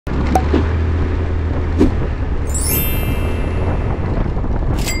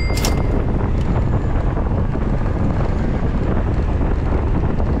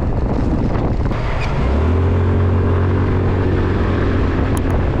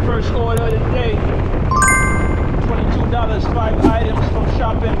First order of the day. $22, 5 items from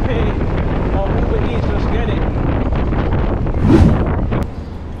Shop and Pay on Uber Eats. Let's get it.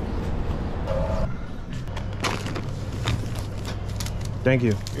 Thank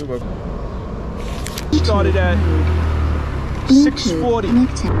you. You're welcome. Started at 6:40.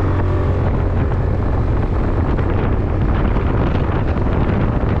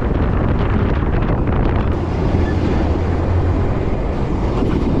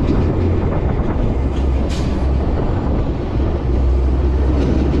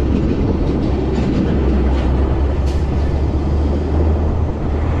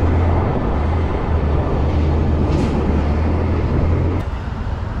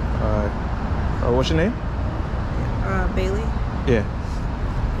 What's your name? Bailey. Yeah.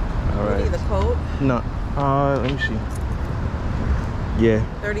 All right. The code? No. Let me see. Yeah.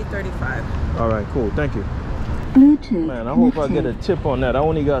 3035. All right. Cool. Thank you. Man, I hope I get a tip on that. I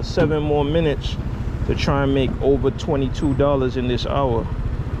only got 7 more minutes to try and make over $22 in this hour.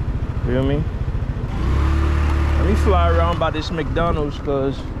 You know what I mean? Let me fly around by this McDonald's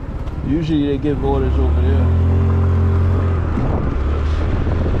because usually they give orders over there.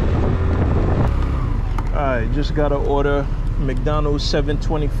 Alright, just got an order. McDonald's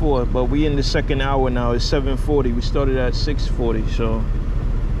 7:24, but we in the second hour now. It's 7:40. We started at 6:40, so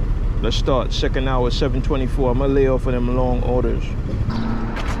let's start. Second hour, 7:24. I'm gonna lay off of them long orders.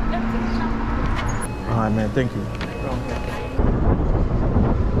 Alright, man. Thank you.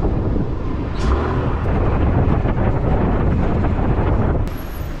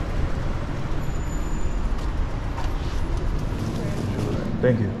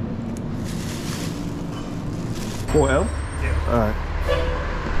 Thank you. 4L? Yeah.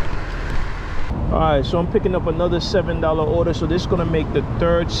 Alright, so I'm picking up another $7 order. So this is gonna make the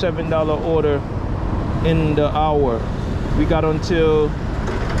third $7 order in the hour. We got until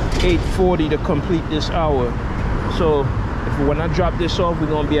 8:40 to complete this hour. So when I drop this off, we're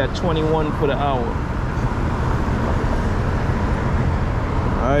gonna be at 21 for the hour.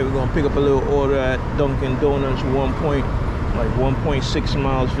 Alright, we're gonna pick up a little order at Dunkin' Donuts, 1.6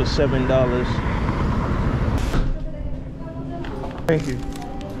 miles for $7. Thank you.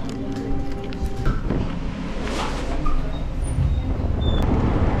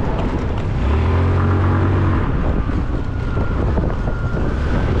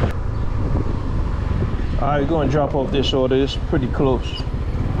 Alright, we're going to drop off this order. It's pretty close.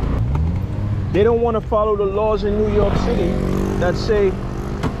 They don't want to follow the laws in New York City that say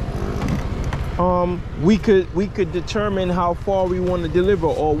we could determine how far we want to deliver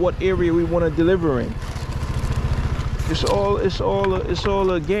or what area we want to deliver in. It's all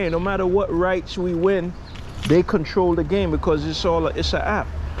a game. No matter what rights we win, they control the game because it's an app.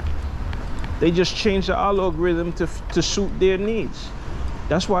 They just change the algorithm to suit their needs.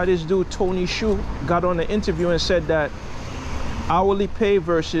 That's why this dude Tony Shu got on the interview and said that hourly pay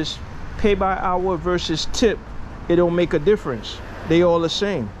versus pay by hour versus tip, it don't make a difference. They all the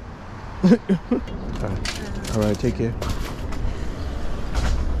same. All right, take care.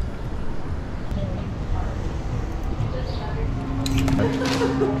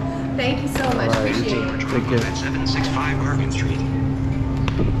 Thank you so much. Right, appreciate it. Take care. 765 Oregon Street.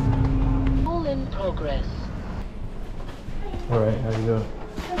 All in progress. All right, how you doing?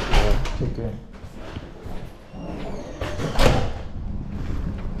 Take care.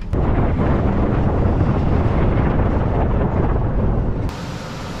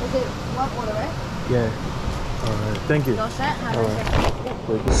 Is it one order, right? Yeah. All right, thank you. All set? How All do I right. check?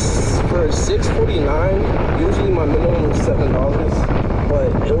 For $6.49, usually my minimum is $7,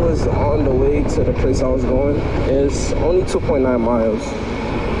 but it was on the way to the place I was going. It's only 2.9 miles,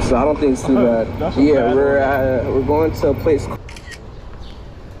 so I don't think it's too bad. Yeah, we're going to a place.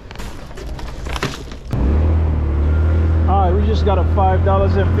 All right, we just got a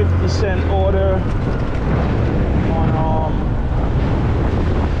 $5.50 order on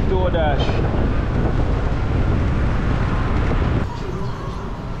DoorDash.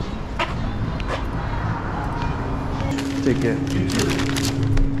 Take care.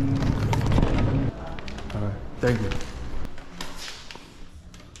 All right, thank you.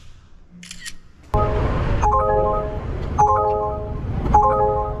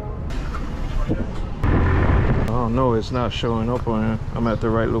 Oh no, it's not showing up on here. I'm at the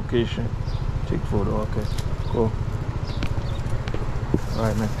right location. Take photo. Okay, cool. All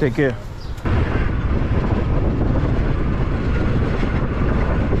right, man. Take care.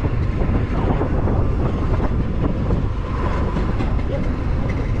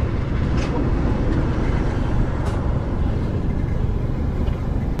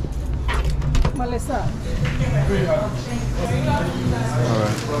 Melissa. All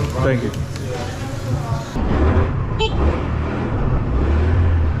right. Thank you.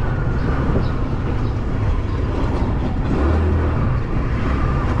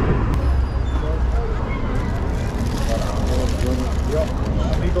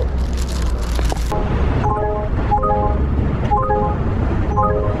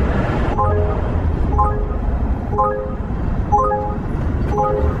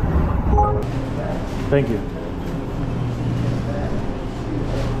 Thank you.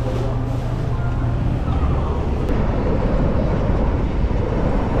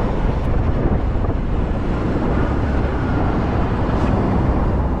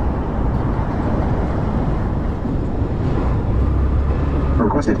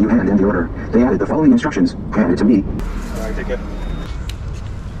 Requested you hand in the order. They added the following instructions. Hand it to me. All right, take care.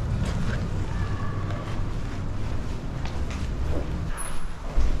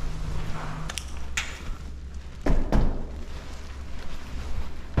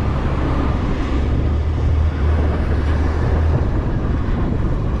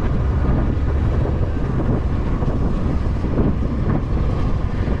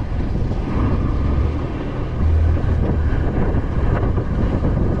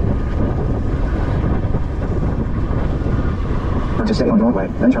 To stay on Broadway,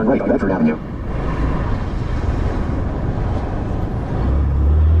 then turn right on Bedford Avenue.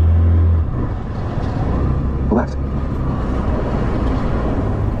 Left.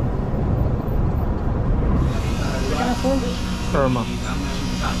 Irma.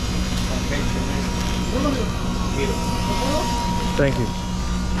 Thank you.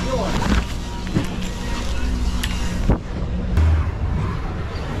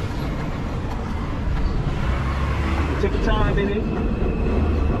 Take your time, baby.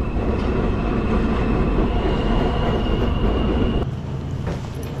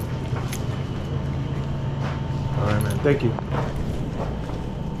 All right, man. Thank you.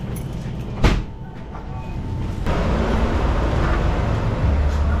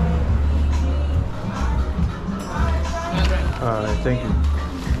 All right, thank you.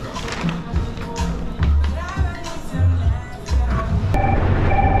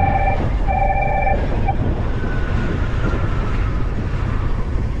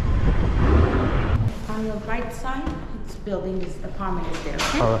 On your right side, this building, this apartment is there,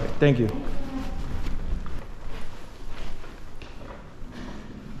 okay? All right, thank you.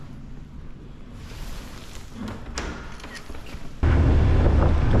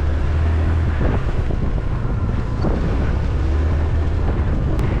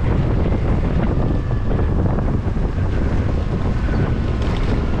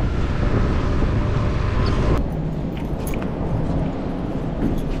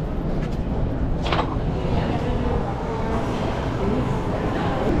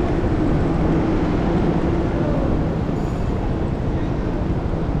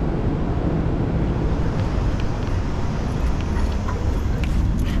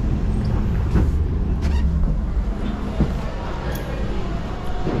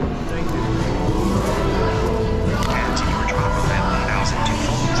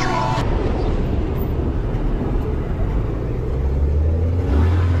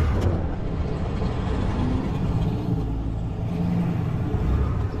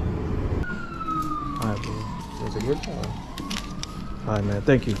 All right, man.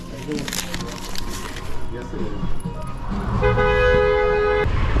 Thank you. Yes, it is.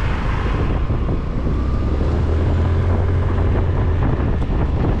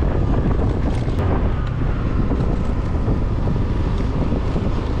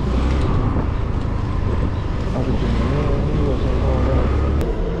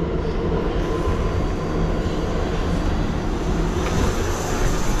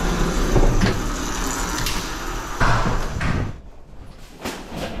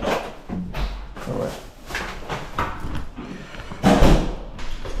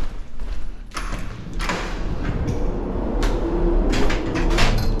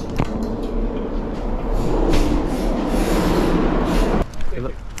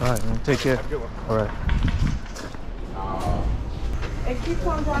 All right, man. Take care. All right.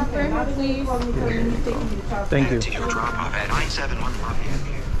 Thank you. To your drop off at 971 Lafayette.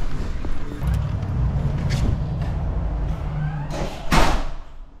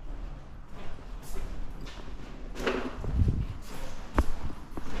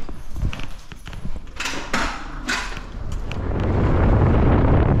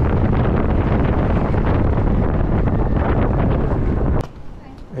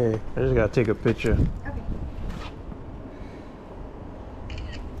 Hey, I just gotta take a picture. Okay.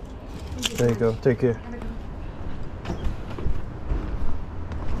 There you go. Take care.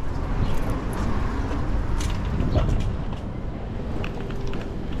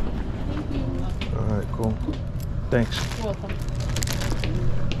 Cool. Thanks. You're welcome.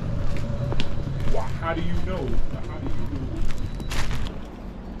 Well, how do you know? How do you know?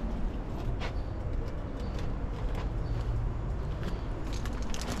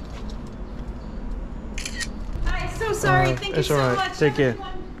 Hi, so sorry. Thank you It's so all right. much. Take care.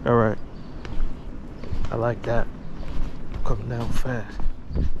 everyone. All right. I like that. Come down fast.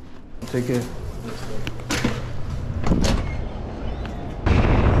 Take care.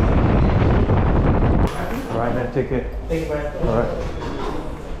 All right, man. Take care. Thank you, man. All right.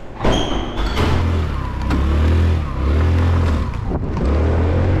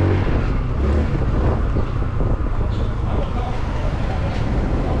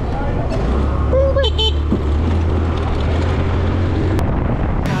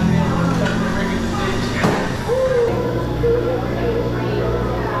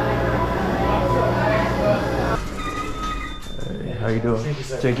 How you doing? Thank you,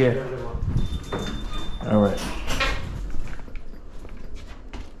 sir. Take care. All right.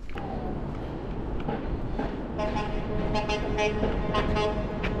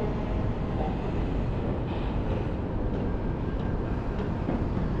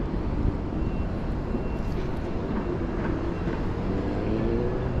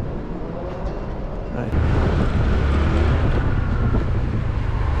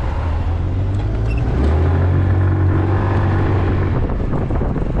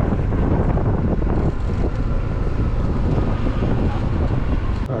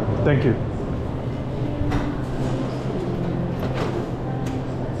 Thank you.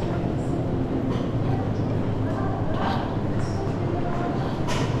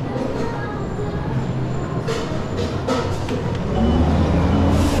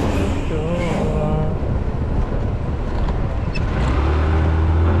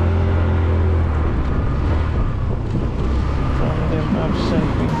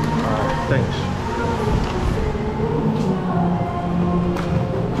 Thanks.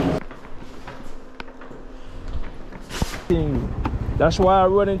 That's why I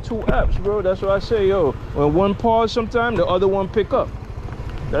run in two apps, bro. That's what I say, yo. When one pause sometime, the other one pick up.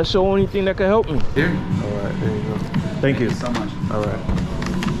 That's the only thing that can help me. Here? All right, there you go. Thank you. So much. All right.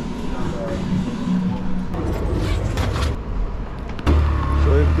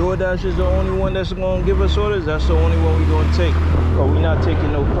 So if DoorDash is the only one that's gonna give us orders, that's the only one we're gonna take. But we're not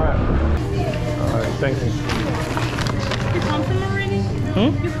taking no crap. All right, thank you. You come from already?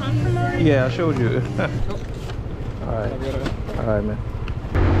 Hmm? You come from already? Yeah, I showed you. All right. All right, man.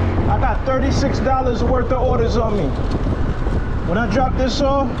 I got $36 worth of orders on me. When I drop this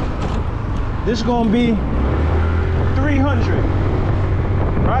off, this gonna be 300,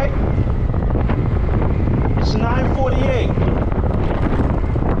 right? It's 9:48.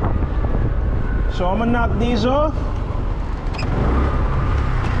 So I'm gonna knock these off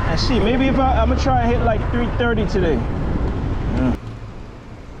and see. Maybe if I'm gonna try and hit like 330 today. Yeah.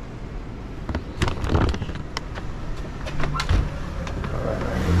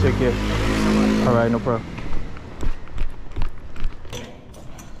 Take care. All right, no problem.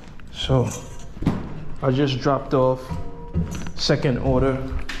 So, I just dropped off second order.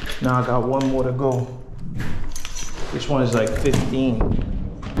 Now I got one more to go. This one is like 15.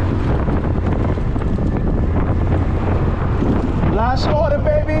 Last order,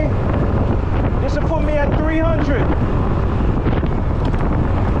 baby. This will put me at 300.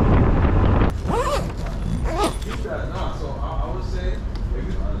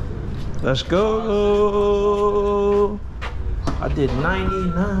 Let's go. I did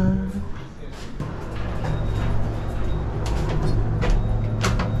 99.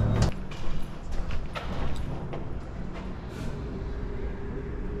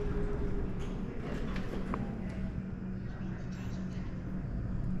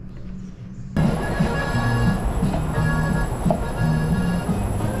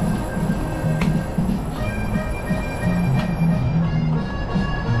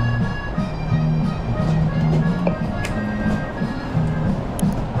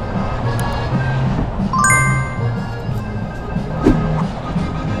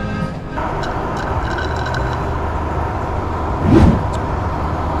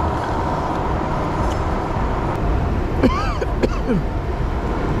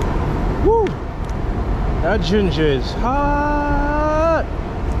 Woo! That ginger is hot.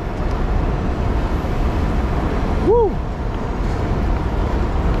 Woo!